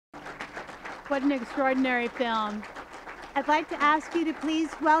What an extraordinary film. I'd like to ask you to please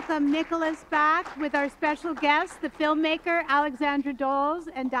welcome Nicholas back with our special guests, the filmmaker Alexandra DOLS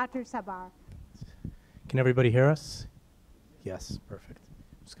and Dr. Jabr. Can everybody hear us? Yes, perfect.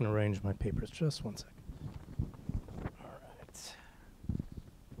 I'm just going to arrange my papers just one second. All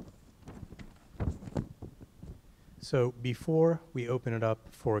right. So before we open it up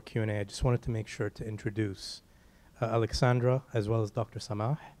for a Q&A, I just wanted to make sure to introduce Alexandra as well as Dr.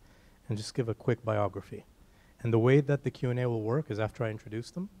 Samah and just give a quick biography. And the way that the Q&A will work is after I introduce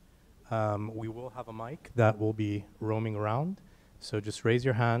them, we will have a mic that will be roaming around. So just raise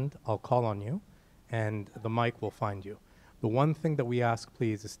your hand, I'll call on you, and the mic will find you. The one thing that we ask,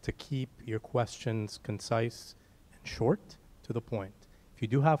 please, is to keep your questions concise and short to the point. If you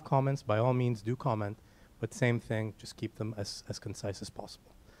do have comments, by all means, do comment, but same thing, just keep them as concise as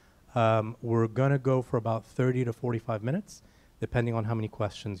possible. We're gonna go for about 30 to 45 minutes, depending on how many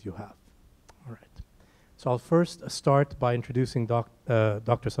questions you have. All right. So I'll first start by introducing Dr.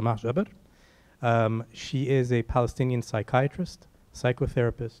 Samah Jabr. She is a Palestinian psychiatrist,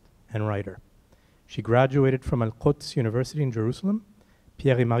 psychotherapist, and writer. She graduated from Al-Quds University in Jerusalem,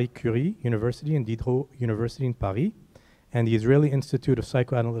 Pierre et Marie Curie University and Diderot University in Paris, and the Israeli Institute of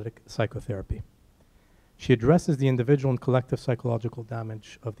Psychoanalytic Psychotherapy. She addresses the individual and collective psychological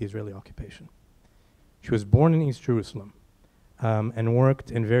damage of the Israeli occupation. She was born in East Jerusalem and worked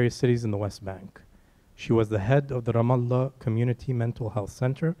in various cities in the West Bank. She was the head of the Ramallah Community Mental Health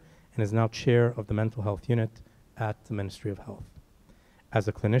Center and is now chair of the mental health unit at the Ministry of Health. As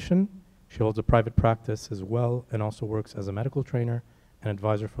a clinician, she holds a private practice as well and also works as a medical trainer and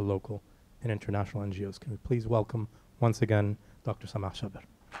advisor for local and international NGOs. Can we please welcome once again Dr. Samah Jabr.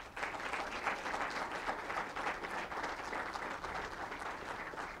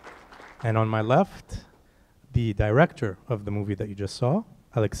 And on my left, the director of the movie that you just saw,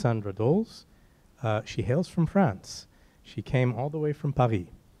 Alexandra DOLS. She hails from France. She came all the way from Paris.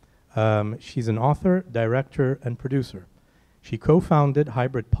 She's an author, director, and producer. She co-founded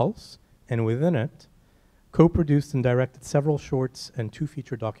Hybrid Pulse, and within it, co-produced and directed several shorts and 2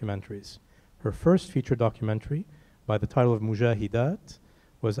 feature documentaries. Her first feature documentary, by the title of Mujahidat,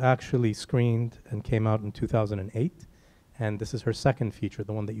 was actually screened and came out in 2008. And this is her second feature,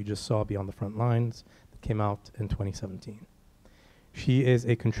 the one that you just saw, Beyond the Frontlines, that came out in 2017. She is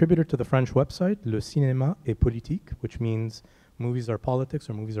a contributor to the French website, Le Cinéma est Politique, which means movies are politics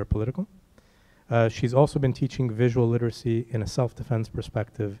or movies are political. She's also been teaching visual literacy in a self-defense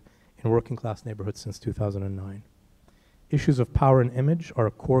perspective in working class neighborhoods since 2009. Issues of power and image are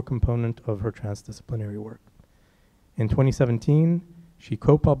a core component of her transdisciplinary work. In 2017, she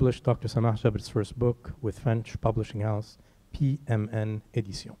co-published Dr. Samah Jabr's first book with French publishing house PMN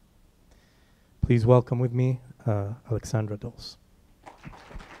Édition. Please welcome with me Alexandra DOLS.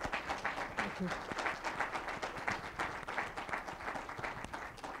 Thank you.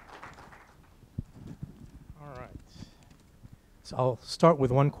 All right. So I'll start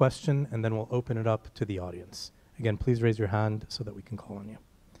with one question and then we'll open it up to the audience. Again, please raise your hand so that we can call on you.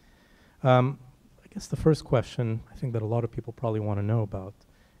 I guess the first question I think that a lot of people probably want to know about,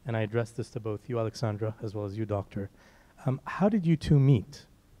 and I addressed this to both you, Alexandra, as well as you, Doctor. How did you two meet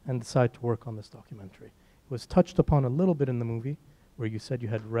and decide to work on this documentary? It was touched upon a little bit in the movie, where you said you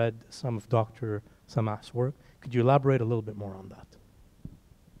had read some of Dr. Samah's work. Could you elaborate a little bit more on that?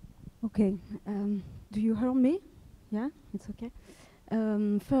 Okay. Do you hear me? Yeah, it's okay.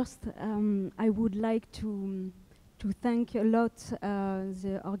 First, I would like to thank a lot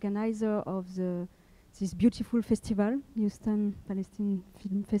the organizer of this beautiful festival, Houston Palestine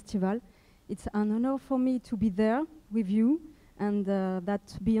Film Festival. It's an honor for me to be there with you, and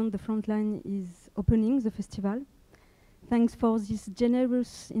that Beyond the Frontline is opening the festival. Thanks for this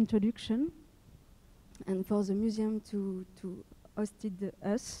generous introduction and for the museum to hosted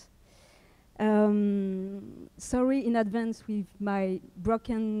us. Sorry in advance with my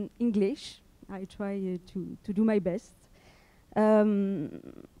broken English. I try to do my best.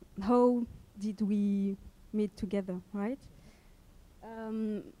 How did we meet together, right?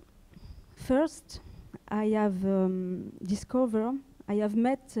 First, I have I have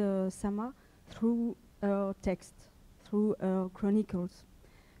met Samah through her text, through her chronicles,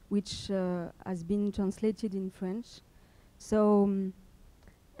 which has been translated in French. So,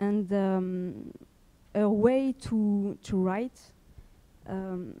 and her way to write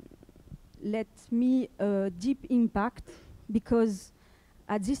let me a deep impact, because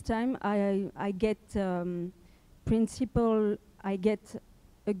at this time I get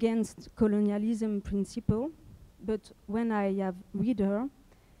against colonialism principle, but when I have read her,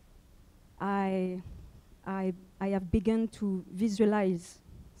 I have begun to visualize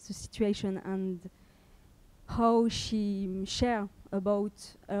the situation and how she shared about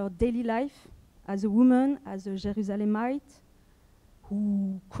her daily life as a woman, as a Jerusalemite,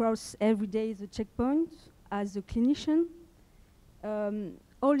 who cross every day the checkpoint, as a clinician.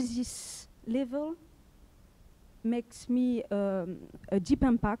 All this level makes me a deep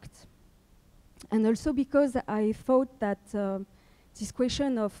impact. And also because I thought that this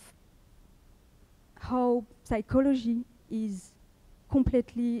question of how psychology is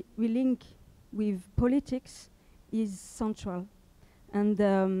completely linked with politics is central. And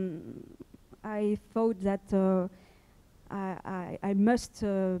I thought that I must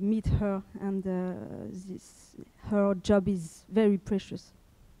meet her, and her job is very precious.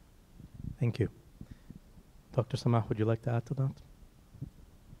 Thank you. Dr. Samah, would you like to add to that?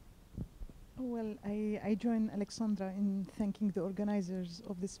 Well, I join Alexandra in thanking the organizers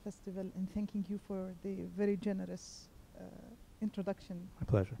of this festival and thanking you for the very generous introduction. My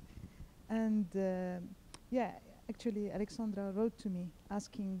pleasure. And yeah, actually, Alexandra wrote to me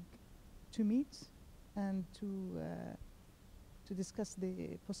asking to meet and to discuss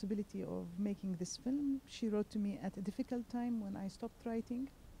the possibility of making this film. She wrote to me at a difficult time when I stopped writing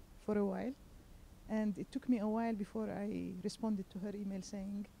for a while. And it took me a while before I responded to her email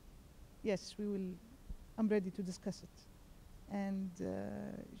saying, yes, I'm ready to discuss it. And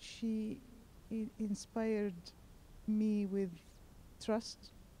she inspired me with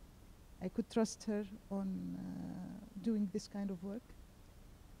trust. I could trust her on doing this kind of work.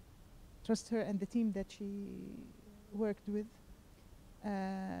 Trust her and the team that she worked with.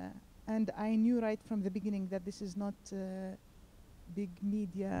 And I knew right from the beginning that this is not big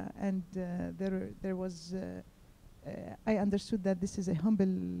media, and there was I understood that this is a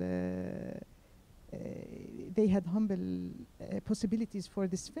humble they had humble possibilities for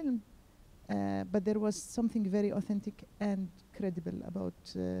this film, but there was something very authentic and credible about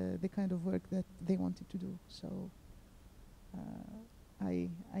the kind of work that they wanted to do. So I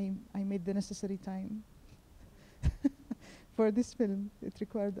made the necessary time for this film. It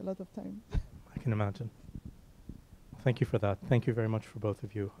required a lot of time. I can imagine. Thank you for that. Thank you very much for both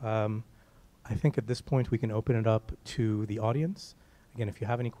of you. I think at this point we can open it up to the audience. Again, if you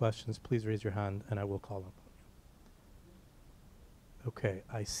have any questions, please raise your hand and I will call up. Okay,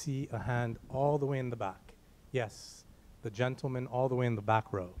 I see a hand all the way in the back. Yes, the gentleman all the way in the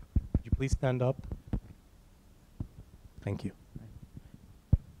back row. Could you please stand up? Thank you.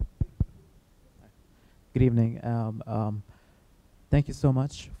 Good evening. Thank you so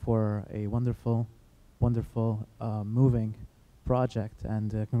much for a wonderful, moving project,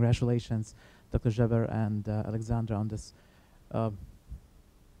 and congratulations, Dr. Jabr and Alexandra, on this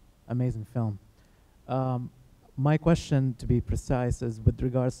amazing film. My question, to be precise, is with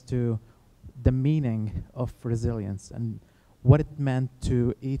regards to the meaning of resilience and what it meant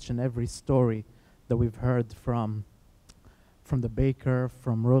to each and every story that we've heard from the baker,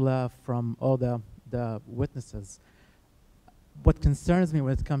 from Rula, from all the witnesses. What concerns me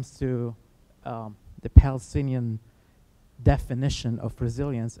when it comes to the Palestinian definition of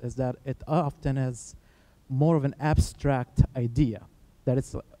resilience is that it often is more of an abstract idea, that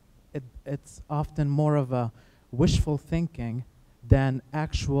it's often more of a wishful thinking than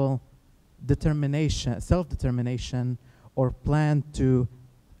actual determination, self-determination, or plan to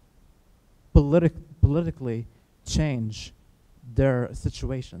politically change their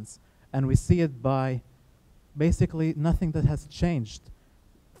situations. And we see it by basically nothing that has changed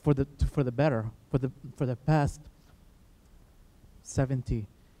for the better for the past 70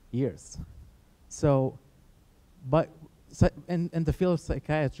 years. So, but in the field of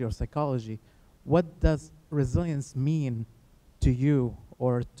psychiatry or psychology, what does resilience mean to you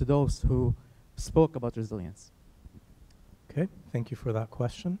or to those who spoke about resilience? Okay, thank you for that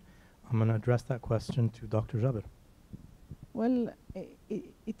question. I'm going to address that question to Dr. Jabr. Well,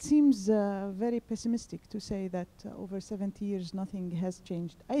 it seems very pessimistic to say that over 70 years nothing has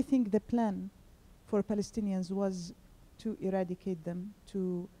changed. I think the plan for Palestinians was to eradicate them,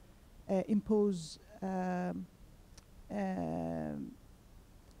 to impose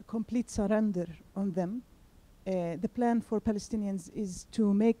complete surrender on them. The plan for Palestinians is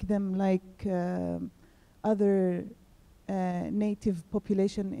to make them like other native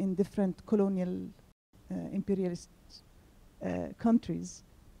population in different colonial imperialist countries.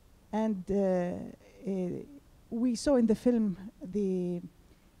 And we saw in the film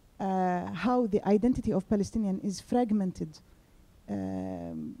how the identity of Palestinian is fragmented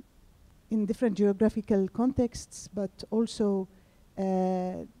in different geographical contexts, but also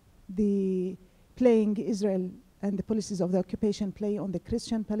the playing Israel and the policies of the occupation play on the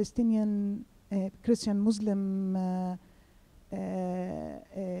Christian Palestinian, Christian Muslim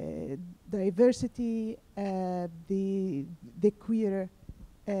diversity, the queer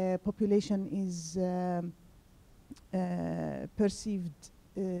population is perceived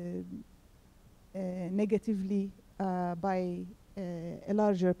negatively by a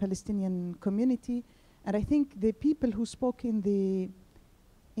larger Palestinian community. And I think the people who spoke in the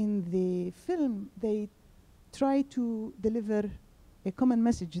film, they try to deliver a common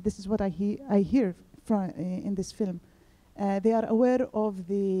message. This is what I hear from in this film. They are aware of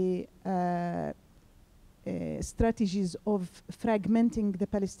the strategies of fragmenting the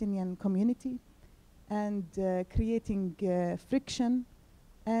Palestinian community and creating friction,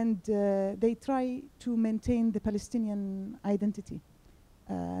 and they try to maintain the Palestinian identity,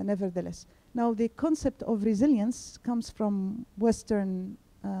 nevertheless. Now, the concept of resilience comes from Western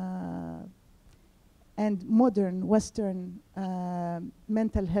and modern Western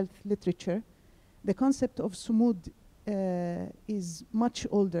mental health literature. The concept of sumud is much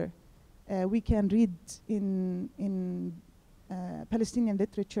older. We can read in Palestinian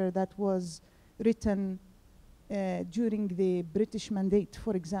literature that was written during the British Mandate,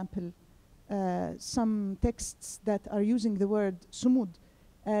 for example, some texts that are using the word sumud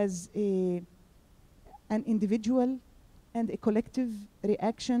as an individual and a collective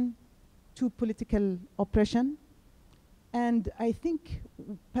reaction to political oppression. And I think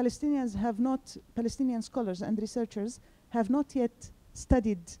Palestinian scholars and researchers have not yet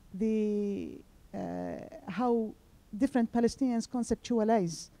studied how different Palestinians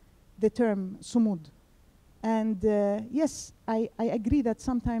conceptualize the term sumud. And yes, I agree that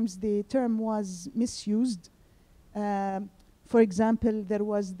sometimes the term was misused. For example, there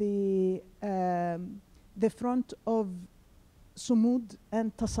was the front of sumud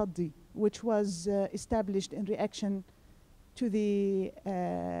and tasaddi, which was established in reaction to the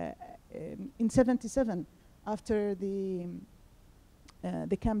in '77, after the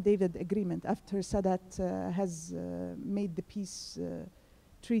Camp David agreement, after Sadat has made the peace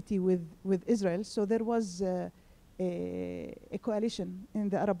treaty with Israel. So there was a coalition in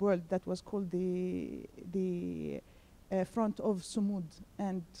the Arab world that was called the Front of Sumud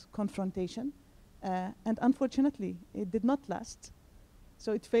and Confrontation, and unfortunately it did not last.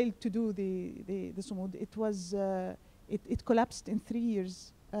 So it failed to do the Sumud. It was it collapsed in 3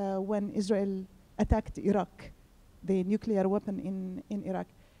 years when Israel attacked Iraq, the nuclear weapon in Iraq.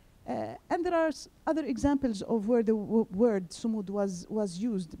 And there are other examples of where the word sumud was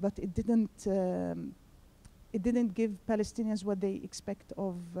used, but it didn't give Palestinians what they expect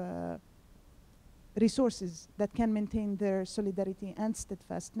of resources that can maintain their solidarity and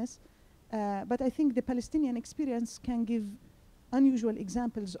steadfastness. But I think the Palestinian experience can give unusual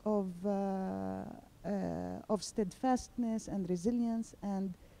examples of steadfastness and resilience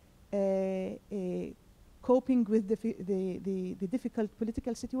and coping with the difficult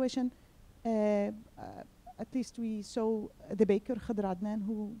political situation. At least we saw the baker Khadr Adnan,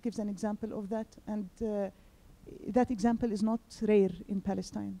 who gives an example of that, and that example is not rare in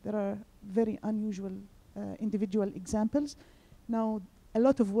Palestine. There are very unusual individual examples. Now, a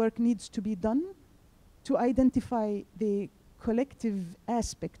lot of work needs to be done to identify the collective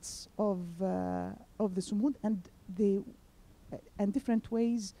aspects of the sumud and different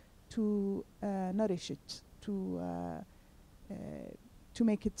ways to nourish it, to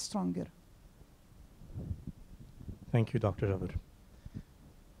make it stronger. Thank you, Dr. Jabr.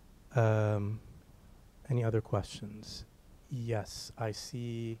 Any other questions? Yes, I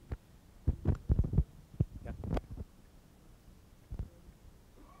see.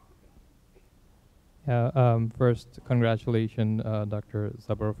 First, congratulations, Dr.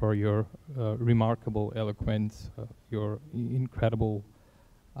 Jabr, for your remarkable eloquence, your incredible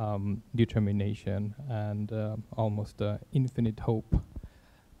determination, and almost infinite hope.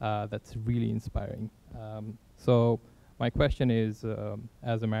 That's really inspiring. So my question is,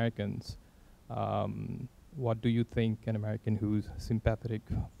 as Americans, what do you think an American who's sympathetic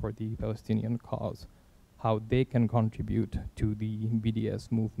for the Palestinian cause, how they can contribute to the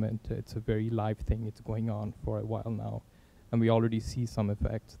BDS movement? It's a very live thing. It's going on for a while now. And we already see some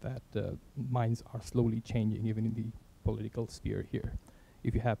effects that minds are slowly changing, even in the political sphere here.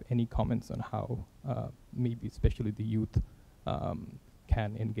 If you have any comments on how maybe especially the youth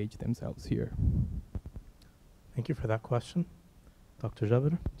can engage themselves here. Thank you for that question. Dr.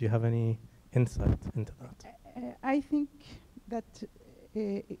 Jabr, do you have any insight into that? I think that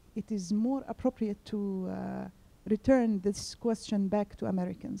it is more appropriate to return this question back to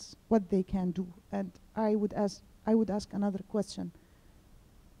Americans, what they can do. And I would ask another question.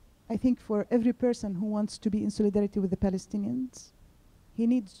 I think for every person who wants to be in solidarity with the Palestinians, he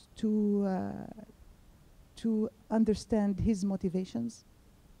needs to to understand his motivations,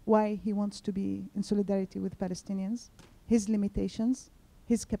 why he wants to be in solidarity with Palestinians, his limitations,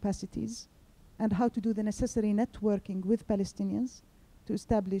 his capacities, and how to do the necessary networking with Palestinians to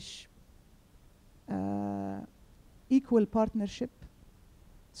establish equal partnership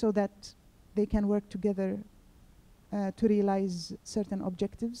so that they can work together to realize certain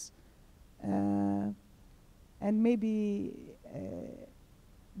objectives. And maybe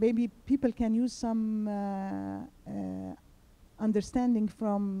people can use some understanding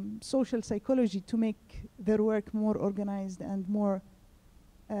from social psychology to make their work more organized and more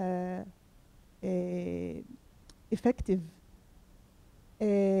effective.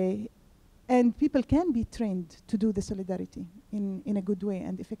 And people can be trained to do the solidarity in a good way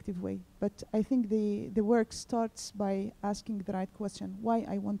and effective way. But I think the work starts by asking the right question, why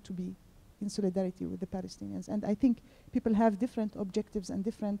I want to be in solidarity with the Palestinians. And I think people have different objectives and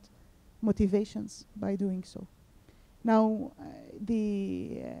different motivations by doing so. Now,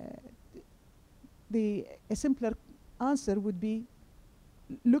 a simpler answer would be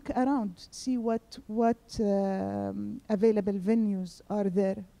look around, see what available venues are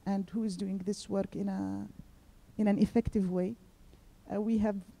there and who is doing this work in an effective way. We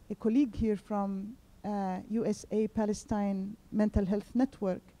have a colleague here from USA Palestine Mental Health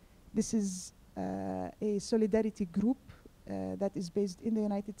Network. This is a solidarity group that is based in the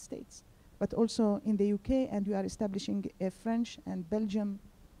United States, but also in the UK, and we are establishing a French and Belgium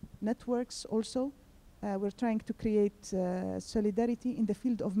networks also. We're trying to create solidarity in the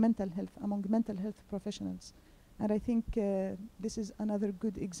field of mental health among mental health professionals. And I think this is another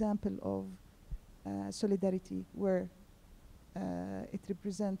good example of solidarity where it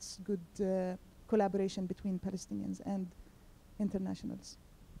represents good collaboration between Palestinians and internationals.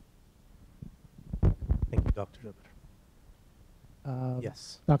 Thank you, Dr. Jabr.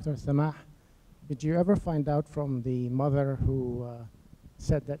 Yes. Dr. Samah, did you ever find out from the mother who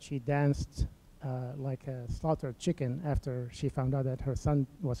said that she danced like a slaughtered chicken after she found out that her son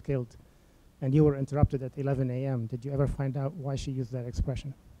was killed, and you were interrupted at 11 a.m. Did you ever find out why she used that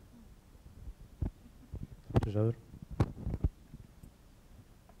expression? Dr. Jabr?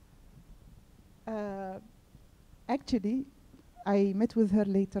 Actually, I met with her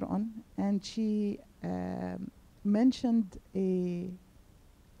later on, and she mentioned a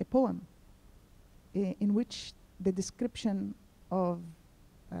poem in which the description of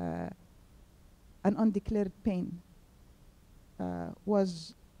an undeclared pain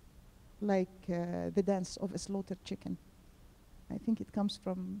was like the dance of a slaughtered chicken. I think it comes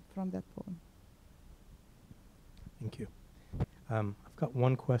from that poem. Thank you. I've got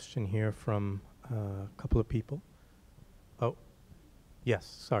one question here from a couple of people. Oh, yes,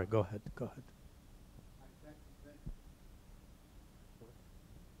 sorry, go ahead, go ahead.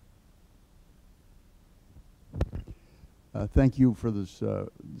 Thank you for this,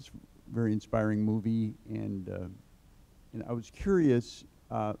 this very inspiring movie, and I was curious.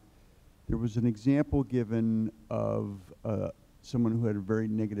 There was an example given of someone who had a very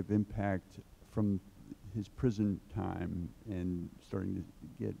negative impact from his prison time and starting to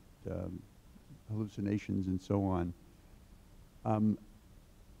get hallucinations and so on. I'm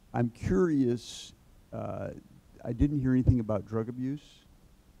curious. I didn't hear anything about drug abuse,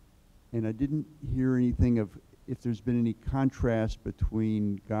 and I didn't hear anything of if there's been any contrast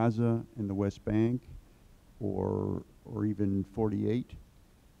between Gaza and the West Bank or even 48.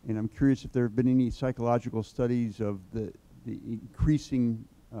 And I'm curious if there have been any psychological studies of the increasing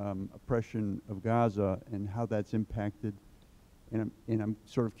oppression of Gaza and how that's impacted. And I'm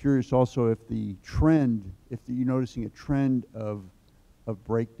sort of curious also if the trend, if you're noticing a trend of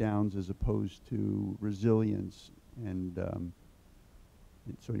breakdowns as opposed to resilience. And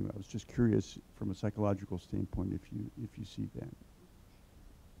so anyway, I was just curious from a psychological standpoint if you see that.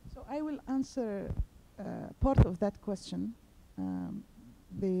 So I will answer part of that question,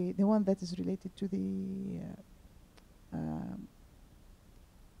 the one that is related to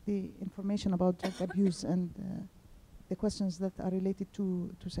the information about drug abuse and the questions that are related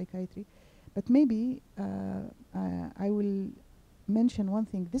to psychiatry. But maybe I will mention one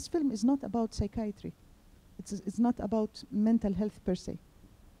thing. This film is not about psychiatry. It's not about mental health per se.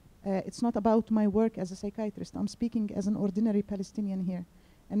 It's not about my work as a psychiatrist. I'm speaking as an ordinary Palestinian here.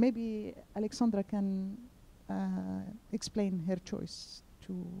 And maybe Alexandra can explain her choice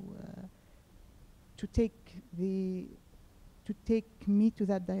to take me to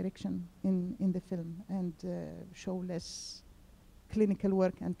that direction in the film and show less clinical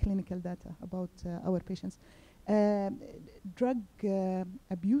work and clinical data about our patients. Drug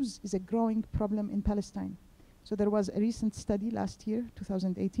abuse is a growing problem in Palestine. So there was a recent study last year,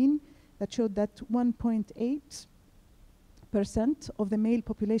 2018, that showed that 1.8% of the male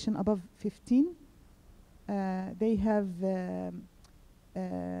population above 15, they have a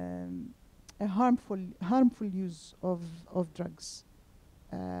harmful use of drugs.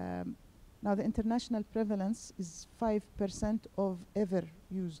 Now the international prevalence is 5% of ever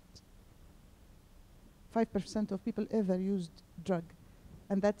used. 5% of people ever used drug,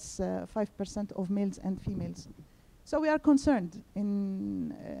 and that's 5% of males and females. So we are concerned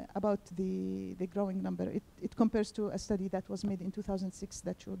about the growing number. It compares to a study that was made in 2006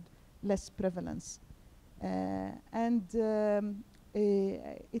 that showed less prevalence.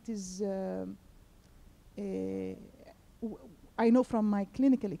 It is, I know from my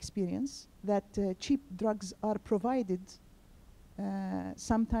clinical experience that cheap drugs are provided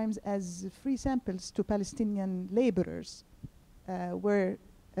sometimes as free samples to Palestinian laborers, where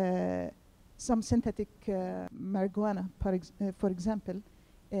some synthetic marijuana, for example,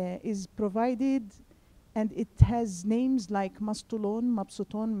 is provided, and it has names like Mastulon,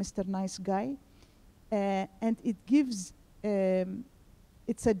 Mabsuton, Mr. Nice Guy, and it gives,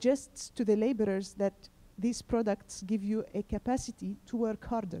 it suggests to the laborers that these products give you a capacity to work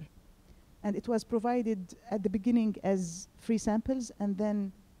harder. And it was provided at the beginning as free samples, and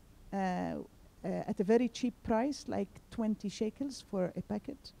then at a very cheap price, like 20 shekels for a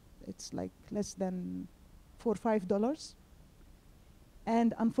packet. It's like less than $4 or $5.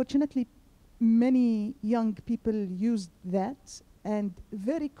 And unfortunately, many young people used that, and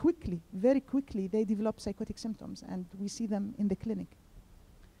very quickly, they develop psychotic symptoms, and we see them in the clinic.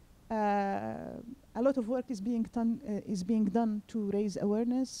 A lot of work is being done to raise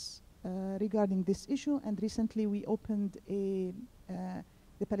awareness regarding this issue, and recently we opened the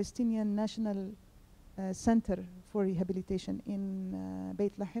Palestinian National Center for Rehabilitation in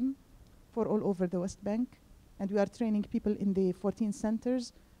Beit Lahem for all over the West Bank, and we are training people in the 14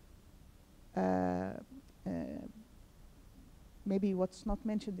 centers. Maybe what's not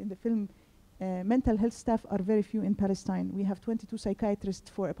mentioned in the film, mental health staff are very few in Palestine. We have 22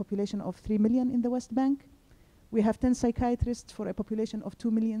 psychiatrists for a population of 3 million in the West Bank. We have 10 psychiatrists for a population of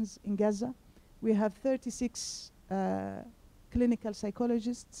 2 million in Gaza. We have 36 clinical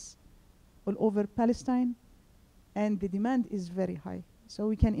psychologists all over Palestine, and the demand is very high. So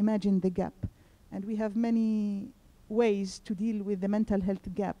we can imagine the gap. And we have many ways to deal with the mental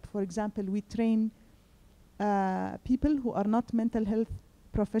health gap. For example, we train people who are not mental health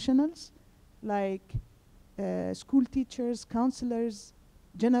professionals, like school teachers, counselors,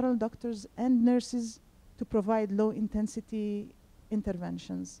 general doctors, and nurses, to provide low-intensity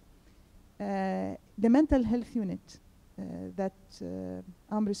interventions. The mental health unit that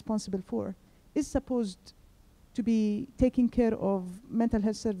I'm responsible for is supposed to be taking care of mental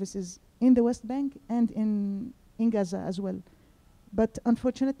health services in the West Bank and in Gaza as well. But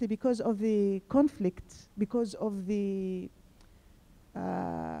unfortunately, because of the conflict, because of the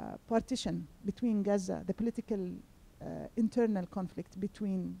partition between Gaza, the political internal conflict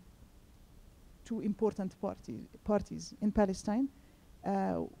between two important parties in Palestine,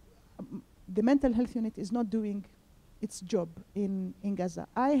 the mental health unit is not doing its job in Gaza.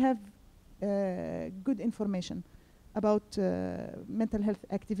 I have good information about mental health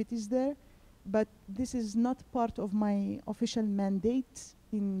activities there, but this is not part of my official mandate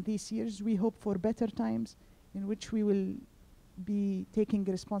in these years. We hope for better times in which we will be taking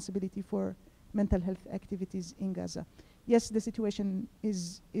responsibility for mental health activities in Gaza. Yes, the situation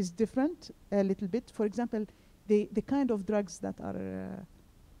is different a little bit. For example, the kind of drugs that are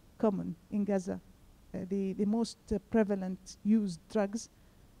common in Gaza, the most prevalent used drugs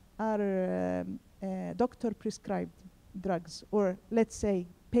are doctor-prescribed drugs, or let's say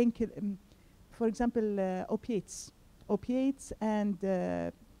painkiller, for example, opiates and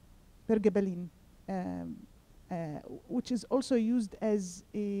pregabalin, which is also used as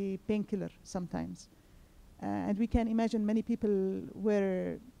a painkiller sometimes. And we can imagine many people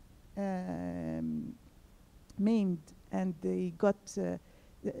were maimed, and they got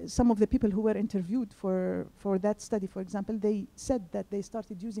some of the people who were interviewed for that study, for example, they said that they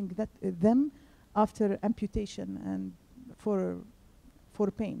started using them after amputation and for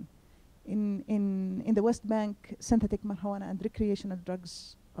pain. In the West Bank, synthetic marijuana and recreational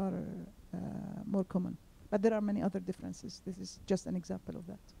drugs are more common. But there are many other differences. This is just an example of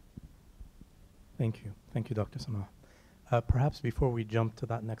that. Thank you. Thank you, Dr. Samah. Perhaps before we jump to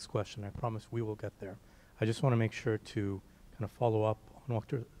that next question, I promise we will get there. I just want to make sure to kind of follow up on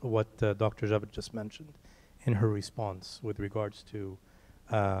what Dr. Jabr just mentioned in her response with regards to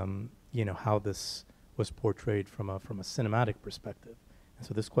how this was portrayed from a cinematic perspective. And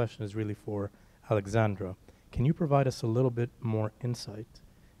so this question is really for Alexandra. Can you provide us a little bit more insight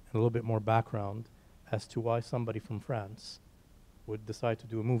and a little bit more background as to why somebody from France would decide to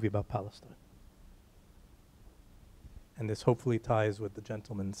do a movie about Palestine. And this hopefully ties with the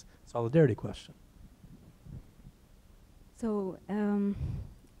gentleman's solidarity question. So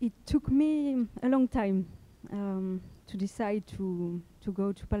it took me a long time to decide to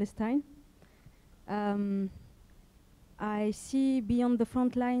go to Palestine. I see beyond the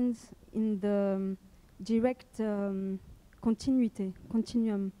front lines in the direct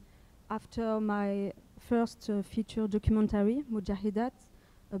continuum after my first feature documentary, Mujahidat,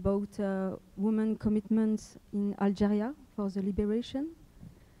 about women commitments in Algeria for the liberation.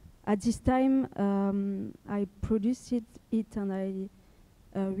 At this time, I produced it and I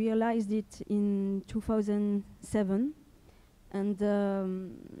realized it in 2007. And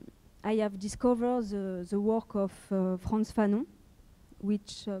I have discovered the work of Frantz Fanon,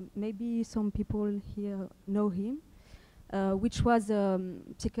 which maybe some people here know him, which was a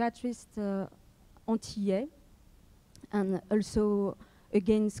psychiatrist anti-gay and also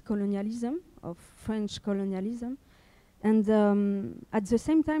against colonialism, of French colonialism. And at the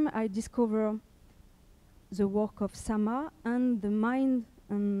same time, I discover the work of Samah and the mind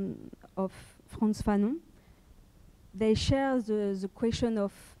of Frantz Fanon. They share the question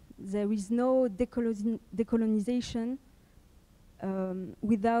of there is no decolonization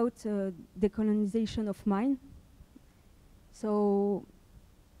without decolonization of mind. So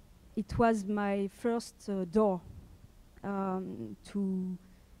it was my first door to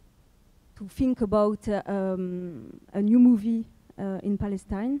think about a new movie in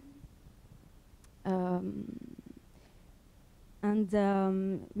Palestine. And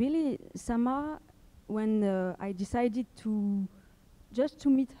really, Samah, when I decided to just to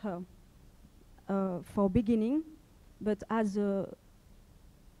meet her for beginning, but as a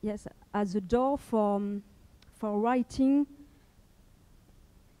door for writing.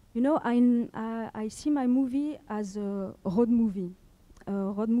 You know, I see my movie as a road movie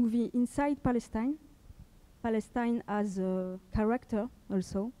inside Palestine. Palestine as a character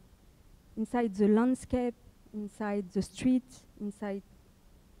also, inside the landscape, inside the street, inside,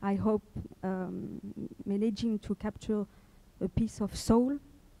 I hope, managing to capture a piece of soul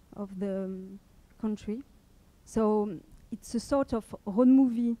of the country. So it's a sort of road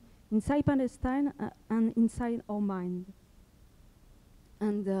movie inside Palestine and inside our mind.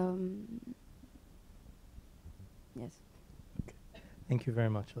 And yes. Okay. Thank you very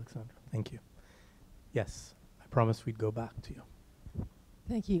much, Alexandra. Thank you. Yes, I promised we'd go back to you.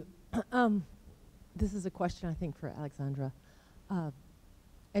 Thank you. This is a question, I think, for Alexandra.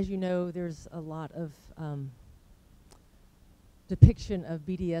 As you know, there's a lot of depiction of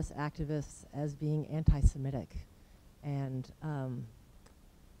BDS activists as being anti-Semitic. And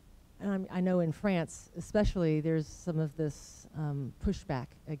I know in France, especially, there's some of this pushback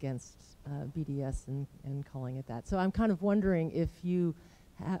against BDS and calling it that. So I'm kind of wondering if you,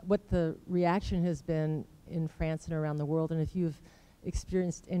 what the reaction has been in France and around the world, and if you've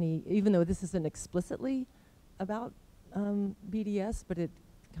experienced any, even though this isn't explicitly about BDS, but it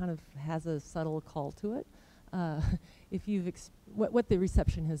kind of has a subtle call to it, if you've, what the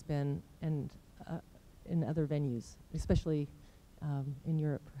reception has been and in other venues, especially in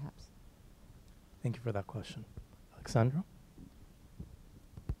Europe, perhaps. Thank you for that question. Alexandra?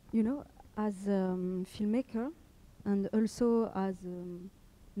 You know, as a filmmaker and also as a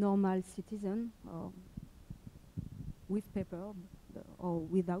normal citizen, or with paper or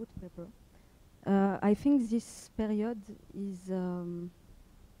without paper, I think this period is a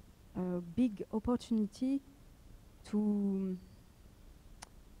big opportunity to,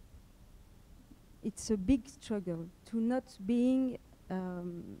 it's a big struggle to not being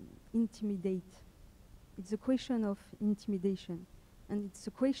intimidated. It's a question of intimidation, and it's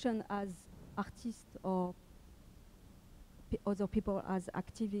a question as artists or other people as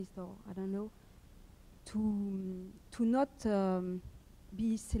activists, or I don't know, to not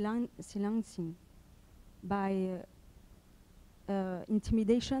be silencing by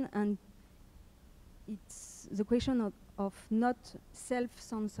intimidation, and it's the question of not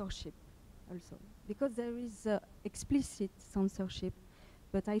self-censorship also, because there is explicit censorship,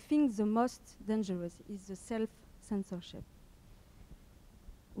 but I think the most dangerous is the self-censorship.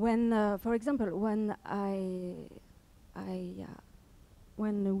 When, for example, when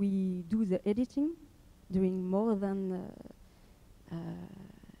when we do the editing during more than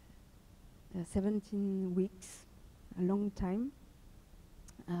 17 weeks, a long time,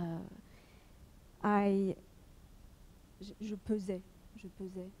 je pesais.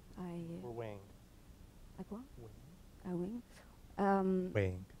 We're weighing. À quoi? Weighing. Ah oui.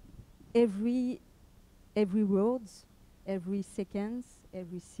 Weighing. Every words every seconds,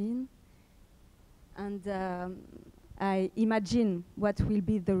 every scene. And I imagine what will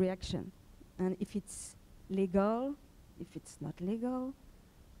be the reaction. And if it's legal, if it's not legal,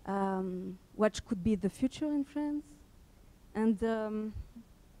 what could be the future in France. And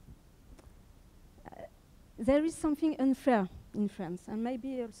there is something unfair in France, and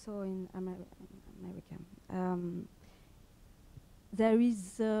maybe also in America. There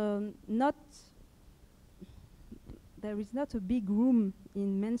is not a big room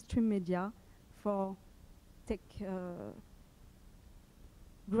in mainstream media for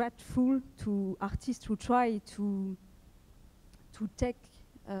grateful to artists who try to take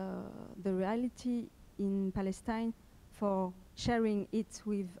the reality in Palestine for sharing it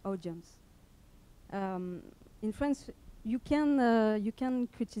with audience. In France, you can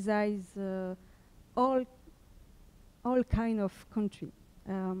criticize all kind of country.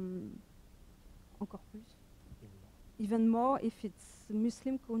 Encore plus. Even more if it's a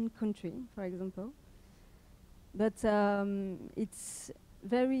Muslim country, for example. But it's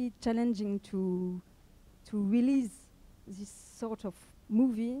very challenging to release this sort of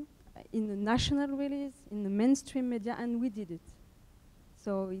movie in the national release, in the mainstream media, and we did it.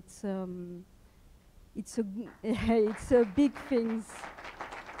 So it's a big thing.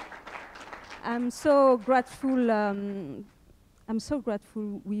 I'm so grateful. I'm so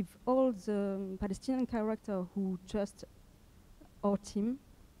grateful with all the Palestinian characters who trust our team,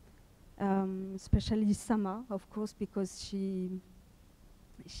 especially Samah, of course, because she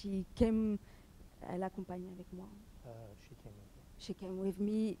came. Elle accompagne avec moi. She came with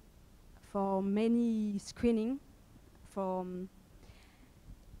me for many screenings, and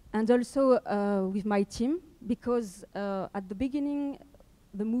also with my team, because at the beginning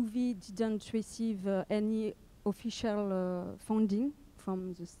the movie didn't receive any official funding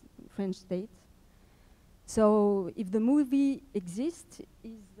from the French state. So if the movie exists,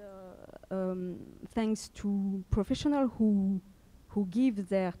 is thanks to professionals who give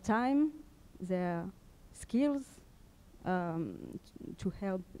their time, their skills to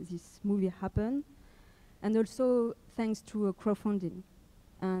help this movie happen, and also thanks to a crowdfunding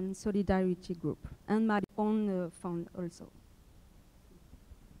and solidarity group, and my own fund also.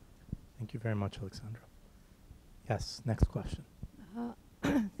 Thank you very much, Alexandra. Yes, next question.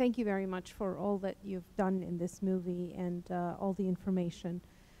 Thank you very much for all that you've done in this movie and all the information.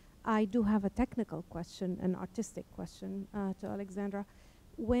 I do have a technical question, an artistic question to Alexandra.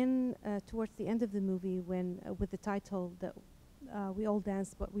 When, towards the end of the movie, when with the title that we all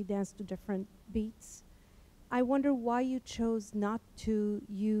dance, but we dance to different beats, I wonder why you chose not to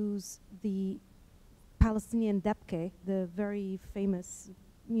use the Palestinian debke, the very famous,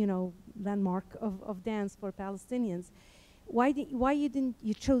 landmark of dance for Palestinians. Why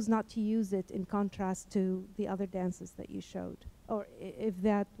you chose not to use it in contrast to the other dances that you showed, or if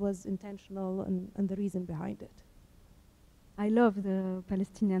that was intentional and the reason behind it? I love the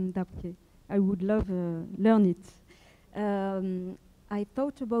Palestinian debke. I would love learn it. I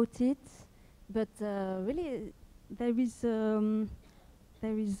thought about it, but really there is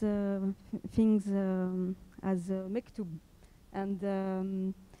things as mektub, and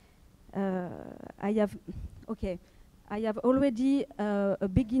I have already a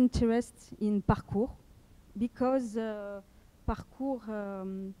big interest in parkour, because parkour,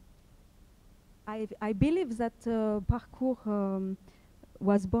 I believe that parkour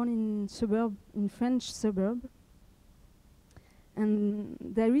was born in French suburb, and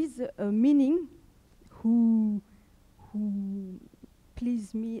there is a meaning who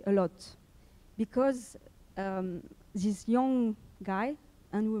please me a lot, because this young guy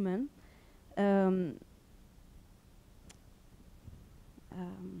and woman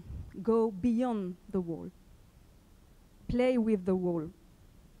go beyond the wall, play with the wall.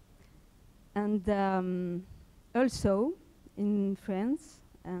 And also in France,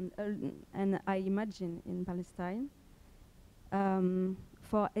 and I imagine in Palestine,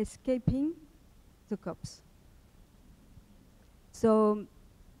 for escaping the cops. So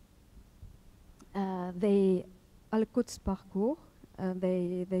they Al-Quds parkour,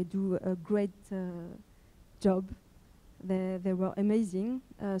 they do a great job. They were amazing.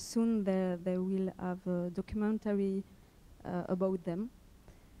 Soon they will have a documentary about them.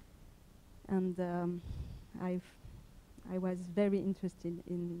 And I was very interested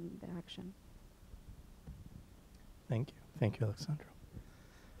in their action. Thank you. Thank you, Alexandra.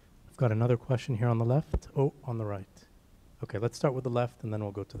 I've got another question here on the left. Oh, on the right. Okay, let's start with the left and then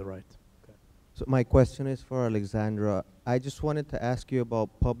we'll go to the right. Okay. So my question is for Alexandra. I just wanted to ask you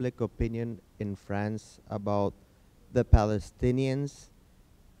about public opinion in France about the Palestinians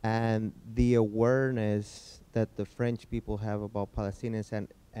and the awareness that the French people have about Palestinians,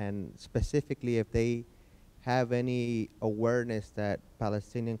 and specifically if they have any awareness that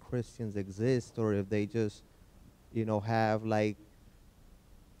Palestinian Christians exist, or if they just, you know, have like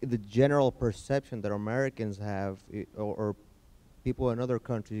the general perception that Americans have, or people in other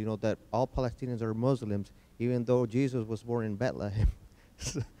countries, you know, that all Palestinians are Muslims, even though Jesus was born in Bethlehem.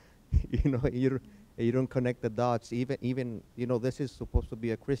 You know, you don't connect the dots. Even you know, this is supposed to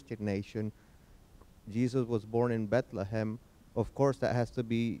be a Christian nation. Jesus was born in Bethlehem. Of course, that has to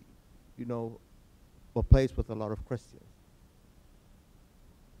be, you know, a place with a lot of Christians.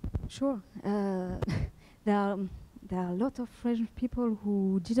 Sure. There are a lot of French people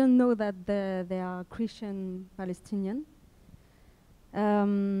who didn't know that they are Christian Palestinian.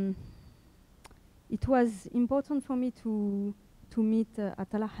 It was important for me to meet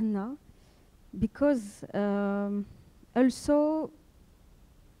Atala Hanna because also,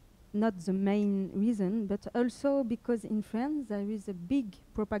 not the main reason, but also because in France there is a big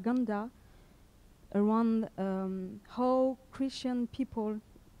propaganda around how Christian people,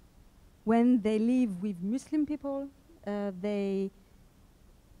 when they live with Muslim people, they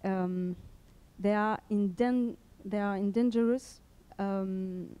are dangerous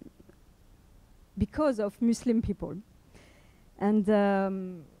because of Muslim people.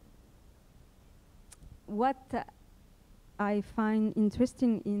 And what I find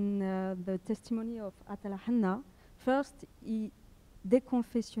interesting in the testimony of Atala Hanna, first, il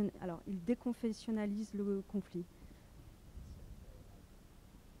déconfessionnalise le conflit.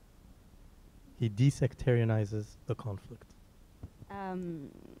 He desectarianizes the conflict.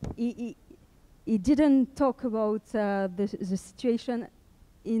 He didn't talk about the situation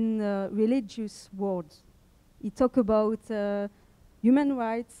in religious words. He talked about human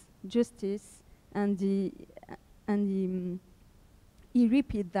rights, justice, and he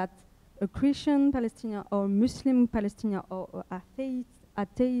repeated that a Christian Palestinian or Muslim Palestinian or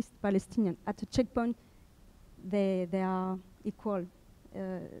atheist Palestinian at a checkpoint, they are equal.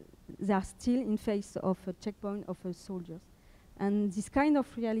 They are still in face of a checkpoint of soldiers. And this kind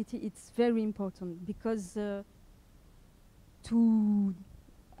of reality, it's very important because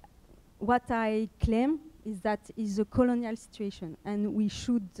what I claim is that is a colonial situation, and we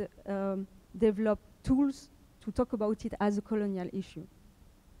should develop tools to talk about it as a colonial issue.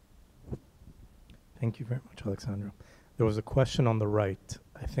 Thank you very much, Alexandra. There was a question on the right.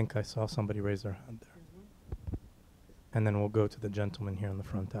 I think I saw somebody raise their hand there. And then we'll go to the gentleman here in the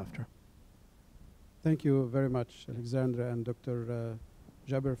front after. Thank you very much, Alexandra and Dr.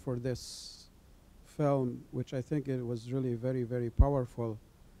 Jabr, for this film, which I think it was really very, very powerful.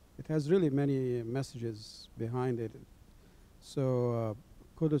 It has really many messages behind it. So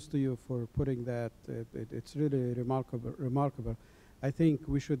kudos to you for putting that. It's really remarkable. I think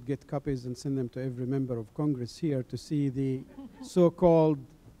we should get copies and send them to every member of Congress here to see the so-called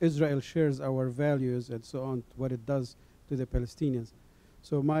Israel shares our values and so on, what it does to the Palestinians.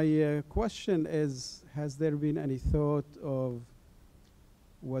 So my question is, has there been any thought of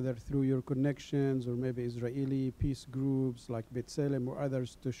whether through your connections or maybe Israeli peace groups like B'Tselem or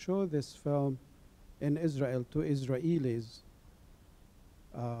others to show this film in Israel to Israelis,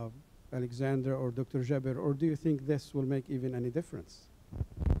 Alexandra or Dr. Jabr, or do you think this will make even any difference?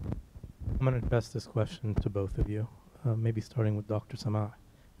 I'm going to address this question to both of you, maybe starting with Dr. Samah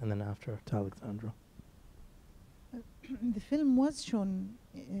and then after to Alexandra. The film was shown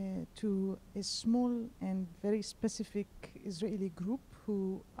to a small and very specific Israeli group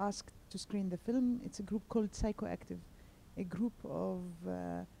who asked to screen the film. It's a group called Psychoactive, a group of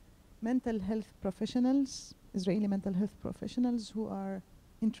mental health professionals, Israeli mental health professionals who are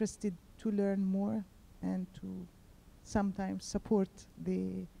interested to learn more and to sometimes support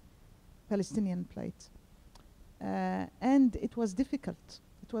the Palestinian plight. And it was difficult.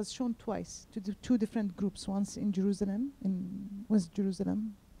 It was shown twice to two different groups, once in Jerusalem, in West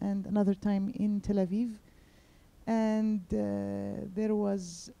Jerusalem, and another time in Tel Aviv. And there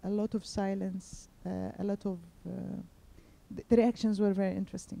was a lot of silence, a lot of the reactions were very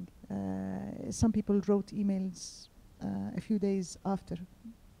interesting. Some people wrote emails a few days after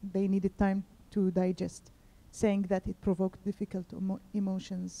they needed time to digest, saying that it provoked difficult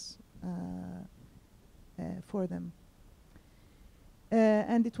emotions for them.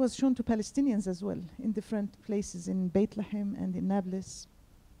 And it was shown to Palestinians as well in different places, in Bethlehem and in Nablus.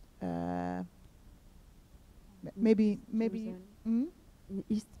 Maybe in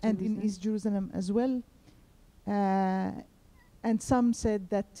East and Jerusalem. in East Jerusalem as well. And some said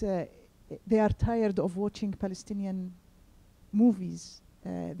that they are tired of watching Palestinian movies.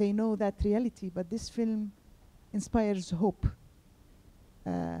 They know that reality, but this film inspires hope.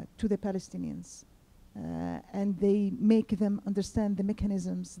 to the Palestinians, and they make them understand the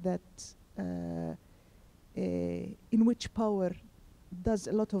mechanisms that in which power does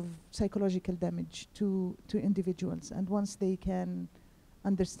a lot of psychological damage to individuals. And once they can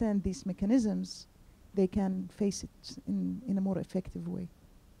understand these mechanisms, they can face it in a more effective way.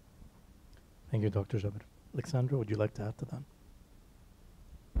 Thank you, Dr. Jabr. Alexandra, would you like to add to that?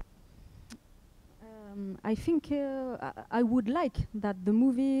 I think I would like that the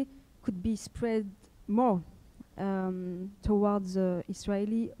movie could be spread more towards the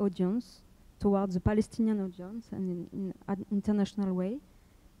Israeli audience, towards the Palestinian audience, and in an international way,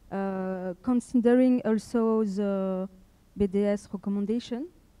 considering also the BDS recommendation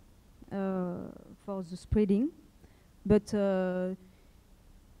for the spreading. But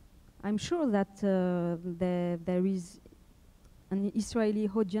I'm sure that there is an Israeli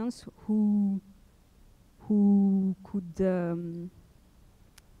audience who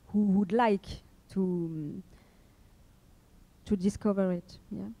would like to discover it.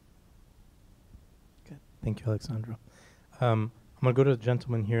 Yeah. Okay, thank you, Alexandra. I'm gonna go to the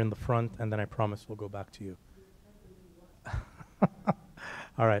gentleman here in the front, and then I promise we'll go back to you.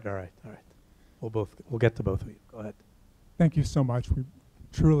 All right. We'll get to both of you. Go ahead. Thank you so much. We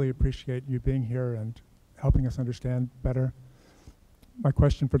truly appreciate you being here and helping us understand better. My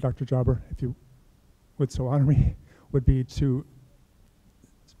question for Dr. Jabr, if you would so honor me, would be to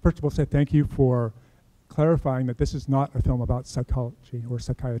first of all say thank you for clarifying that this is not a film about psychology or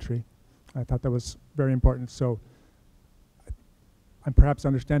psychiatry. I thought that was very important. So I'm perhaps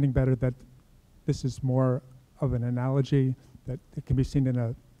understanding better that this is more of an analogy that it can be seen in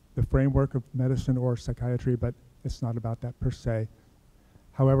the framework of medicine or psychiatry, but it's not about that per se.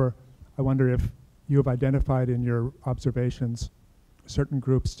 However, I wonder if you have identified in your observations certain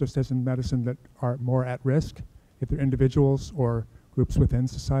groups, just as in medicine, that are more at risk, either individuals or groups within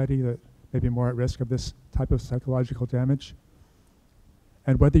society that may be more at risk of this type of psychological damage.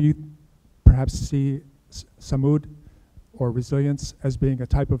 And whether you perhaps see samud or resilience as being a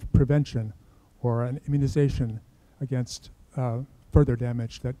type of prevention or an immunization against further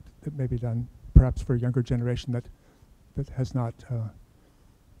damage that may be done perhaps for a younger generation that has not,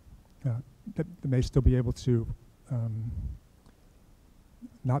 that may still be able to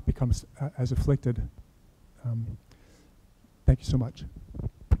not become as afflicted. Thank you so much.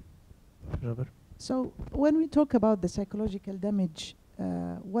 So when we talk about the psychological damage,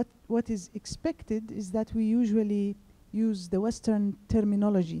 what is expected is that we usually use the Western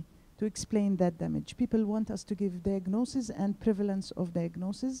terminology to explain that damage. People want us to give diagnosis and prevalence of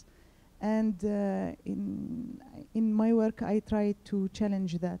diagnosis. And in my work, I try to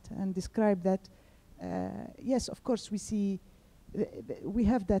challenge that and describe that, yes, of course, we see, we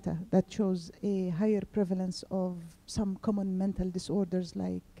have data that shows a higher prevalence of some common mental disorders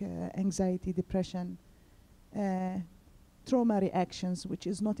like anxiety, depression, trauma reactions, which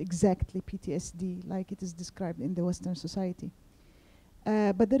is not exactly PTSD like it is described in the Western society.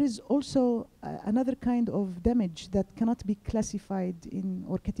 But there is also another kind of damage that cannot be classified in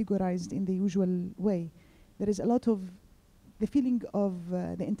or categorized in the usual way. There is a lot of the feeling of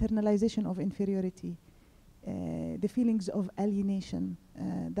the internalization of inferiority, the feelings of alienation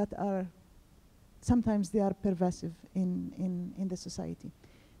that are sometimes they are pervasive in the society.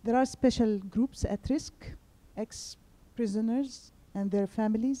 There are special groups at risk, ex-prisoners and their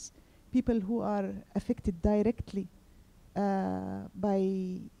families, people who are affected directly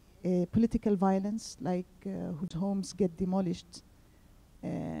by political violence, like whose homes get demolished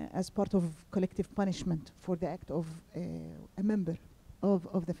as part of collective punishment for the act of a member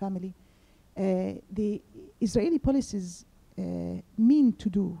of the family. The Israeli policies mean to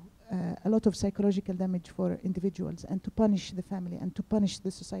do a lot of psychological damage for individuals and to punish the family and to punish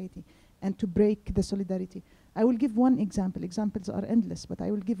the society and to break the solidarity. I will give one example. Examples are endless, but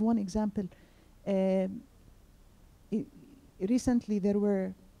I will give one example. Recently, there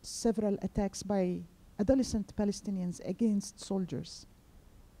were several attacks by adolescent Palestinians against soldiers,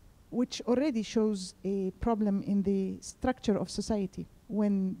 which already shows a problem in the structure of society.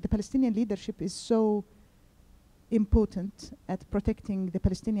 When the Palestinian leadership is so important at protecting the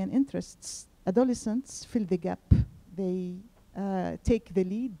Palestinian interests, adolescents fill the gap. They take the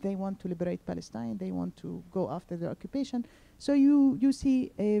lead. They want to liberate Palestine. They want to go after the occupation. So you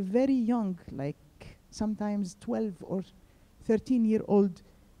see a very young, like sometimes 12 or 13-year-old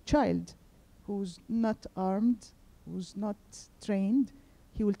child who's not armed, who's not trained.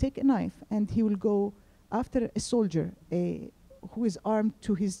 He will take a knife and he will go after a soldier who is armed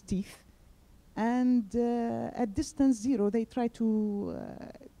to his teeth. And at distance zero, they try to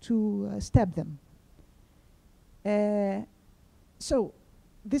stab them. So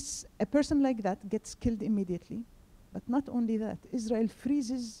a person like that gets killed immediately. But not only that, Israel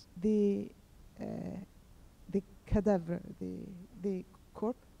freezes the cadaver, the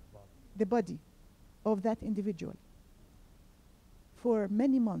corpse, the body of that individual for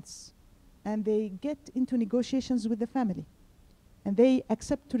many months. And they get into negotiations with the family. And they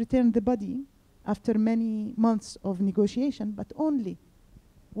accept to return the body after many months of negotiation, but only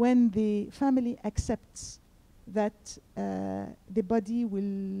when the family accepts that the body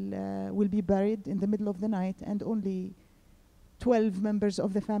will be buried in the middle of the night, and only 12 members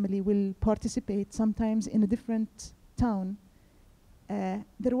of the family will participate, sometimes in a different town.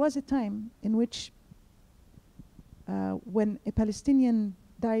 There was a time in which when a Palestinian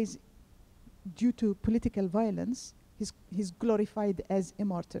dies due to political violence, he's glorified as a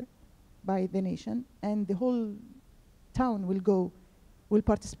martyr by the nation, and the whole town will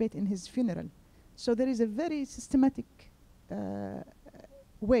participate in his funeral. So there is a very systematic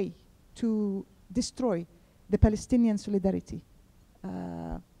way to destroy the Palestinian solidarity.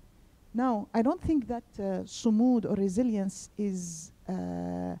 Now, I don't think that sumud or resilience is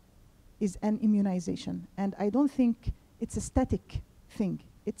an immunization, and I don't think it's a static thing.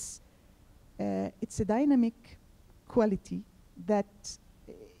 It's a dynamic quality that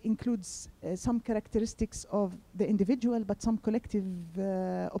includes some characteristics of the individual, but some collective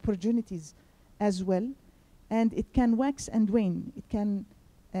opportunities as well. And it can wax and wane. It can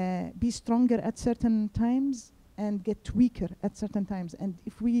be stronger at certain times and get weaker at certain times. And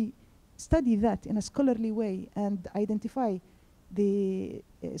if we study that in a scholarly way and identify the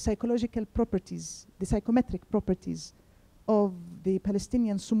psychological properties, the psychometric properties of the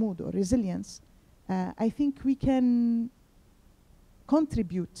Palestinian sumud or resilience, I think we can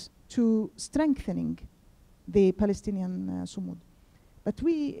contribute to strengthening the Palestinian sumud. But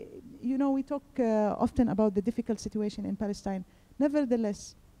we talk often about the difficult situation in Palestine.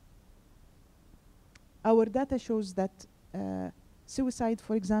 Nevertheless, our data shows that suicide,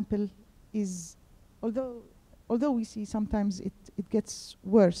 for example, is, although we see sometimes it gets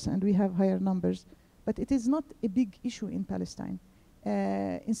worse and we have higher numbers, but it is not a big issue in Palestine.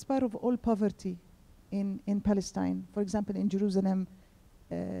 In spite of all poverty in Palestine, for example, in Jerusalem,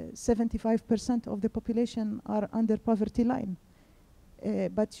 75% of the population are under poverty line.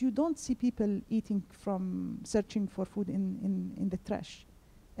 But you don't see people searching for food in the trash.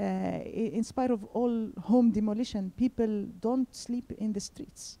 In spite of all home demolition, people don't sleep in the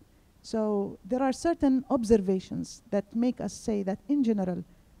streets. So there are certain observations that make us say that in general,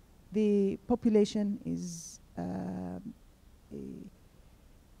 the population is,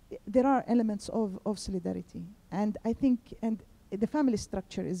 there are elements of solidarity. And I think, the family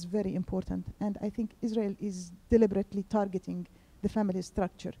structure is very important. And I think Israel is deliberately targeting the family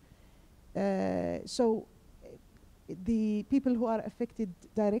structure. So the people who are affected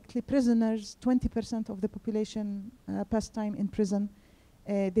directly, prisoners, 20% of the population pass time in prison.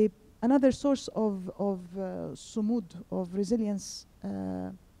 Another source of sumud, of resilience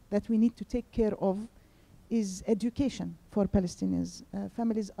that we need to take care of is education for Palestinians.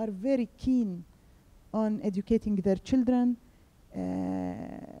 Families are very keen on educating their children.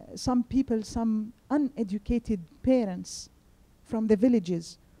 Some uneducated parents from the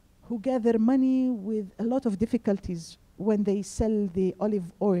villages who gather money with a lot of difficulties when they sell the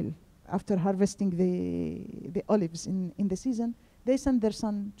olive oil after harvesting the olives in the season. They send their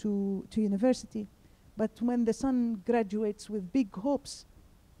son to university, but when the son graduates with big hopes,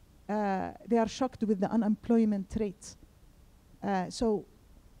 they are shocked with the unemployment rate. So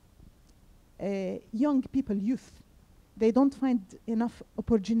young people, youth, they don't find enough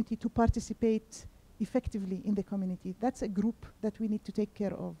opportunity to participate effectively in the community. That's a group that we need to take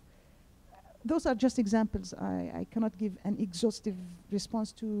care of. Those are just examples. I cannot give an exhaustive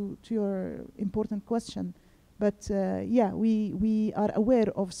response to your important question. But yeah, we are aware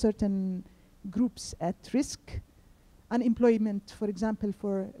of certain groups at risk. Unemployment, for example,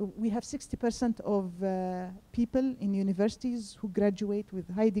 we have 60% of people in universities who graduate with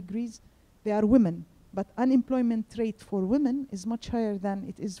high degrees. They are women. But unemployment rate for women is much higher than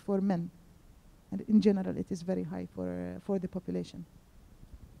it is for men. And in general, it is very high for the population.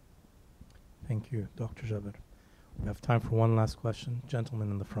 Thank you, Dr. Jabr. We have time for one last question. Gentleman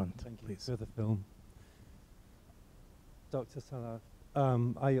in the front, Thank you please. for the film. Dr. Salah,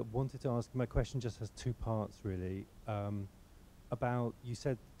 I wanted to ask, my question just has two parts really. You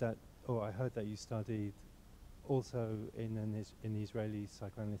said that, or I heard that you studied also in the Israeli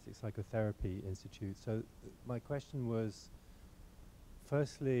Psychoanalytic Psychotherapy Institute. So my question was,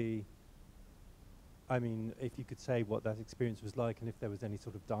 firstly, I mean, if you could say what that experience was like and if there was any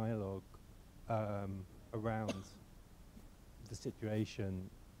sort of dialogue around the situation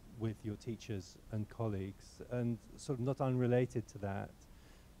with your teachers and colleagues, and sort of not unrelated to that,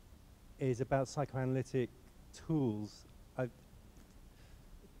 is about psychoanalytic tools.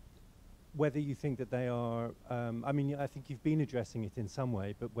 Whether you think that they are, I mean, I think you've been addressing it in some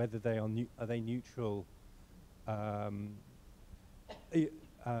way, but whether they are they neutral? If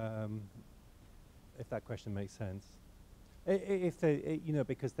that question makes sense. If they, you know,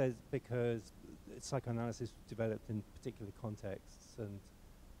 because psychoanalysis developed in particular contexts and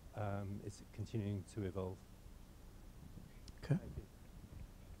it's continuing to evolve. Okay.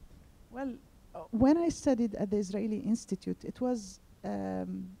 Well, when I studied at the Israeli Institute, it was,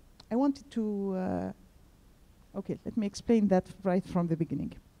 I wanted to, okay, let me explain that right from the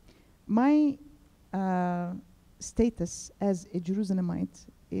beginning. My status as a Jerusalemite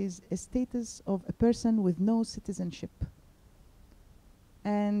is a status of a person with no citizenship.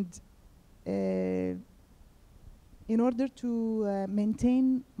 And in order to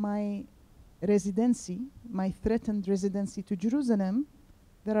maintain my residency, my threatened residency to Jerusalem,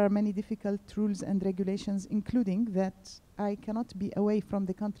 there are many difficult rules and regulations, including that I cannot be away from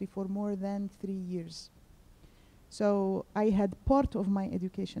the country for more than 3 years. So I had part of my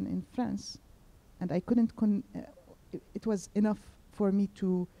education in France, and I couldn't, it was enough for me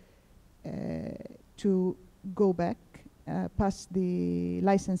to go back, pass the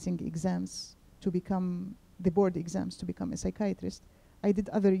licensing exams to become, the board exams to become a psychiatrist. I did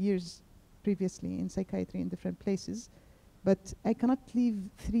other years previously in psychiatry in different places, but I cannot leave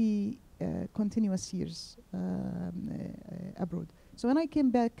 3 continuous years abroad. So when I came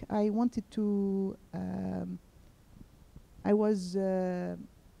back, I wanted to, I was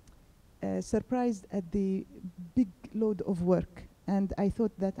surprised at the big load of work, and I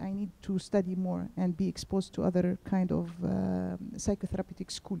thought that I need to study more and be exposed to other kind of psychotherapeutic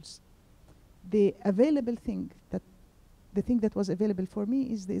schools. The available thing that, the thing that was available for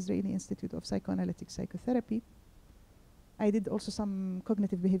me is the Israeli Institute of Psychoanalytic Psychotherapy. I did also some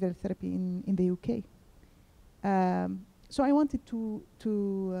cognitive behavioral therapy in the UK. So I wanted to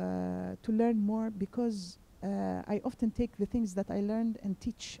learn more because I often take the things that I learned and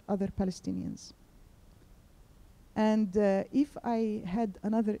teach other Palestinians. And if I had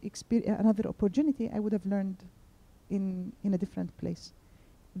another opportunity, I would have learned in a different place.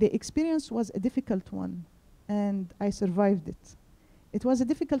 The experience was a difficult one, and I survived it. It was a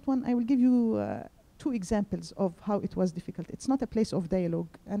difficult one. I will give you 2 examples of how it was difficult. It's not a place of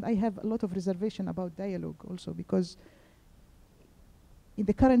dialogue, and I have a lot of reservation about dialogue also, because in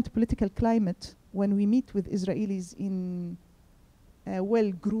the current political climate, when we meet with Israelis in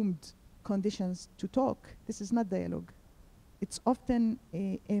well-groomed conditions to talk, this is not dialogue. It's often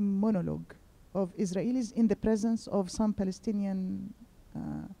a monologue of Israelis in the presence of some Palestinian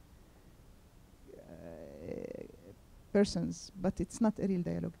persons, but it's not a real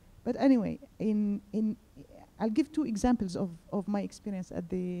dialogue. But anyway, I'll give 2 examples of my experience at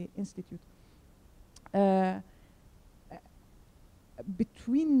the Institute.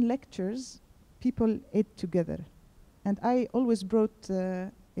 Between lectures, people ate together. And I always brought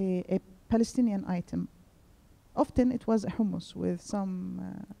a Palestinian item. Often it was a hummus with some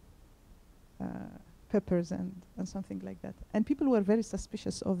peppers and something like that. And people were very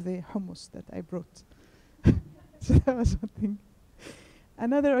suspicious of the hummus that I brought. So that was one thing.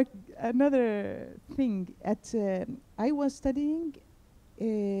 Another thing, I was studying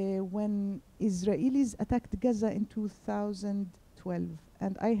when Israelis attacked Gaza in 2012,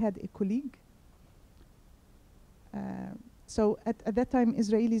 and I had a colleague. So at that time,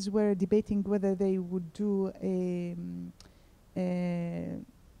 Israelis were debating whether they would do an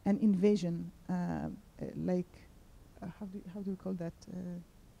invasion, like how do you call that?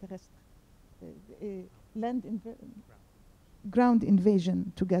 Ground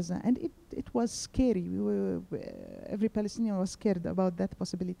invasion to Gaza, and it was scary. Every Palestinian was scared about that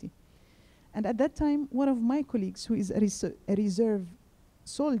possibility. And at that time, one of my colleagues, who is a reserve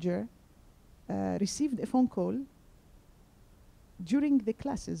soldier, received a phone call during the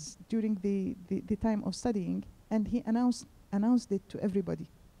classes, during the time of studying, and he announced it to everybody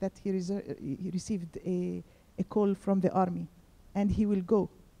that he received a call from the army, and he will go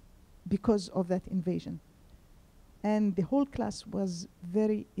because of that invasion. And the whole class was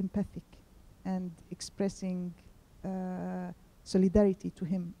very empathic and expressing solidarity to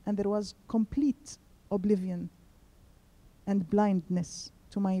him. And there was complete oblivion and blindness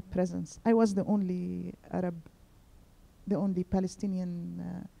to my presence. I was the only Arab, the only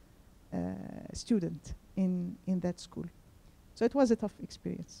Palestinian student in that school. So it was a tough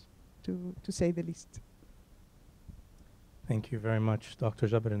experience, to say the least. Thank you very much, Dr.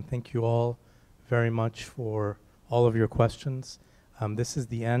 Jabr, and thank you all very much for all of your questions. This is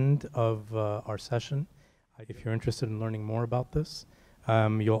the end of our session. If you're interested in learning more about this,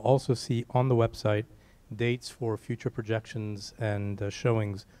 you'll also see on the website dates for future projections and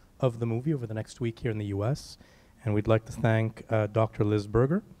showings of the movie over the next week here in the US. And we'd like to thank Dr. Liz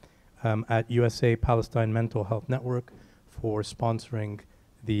Berger at USA Palestine Mental Health Network for sponsoring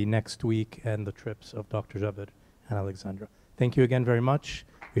the next week and the trips of Dr. Jabr and Alexandra. Thank you again very much.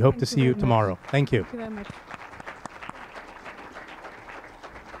 We hope to see you tomorrow. Thank you. Thank you very much.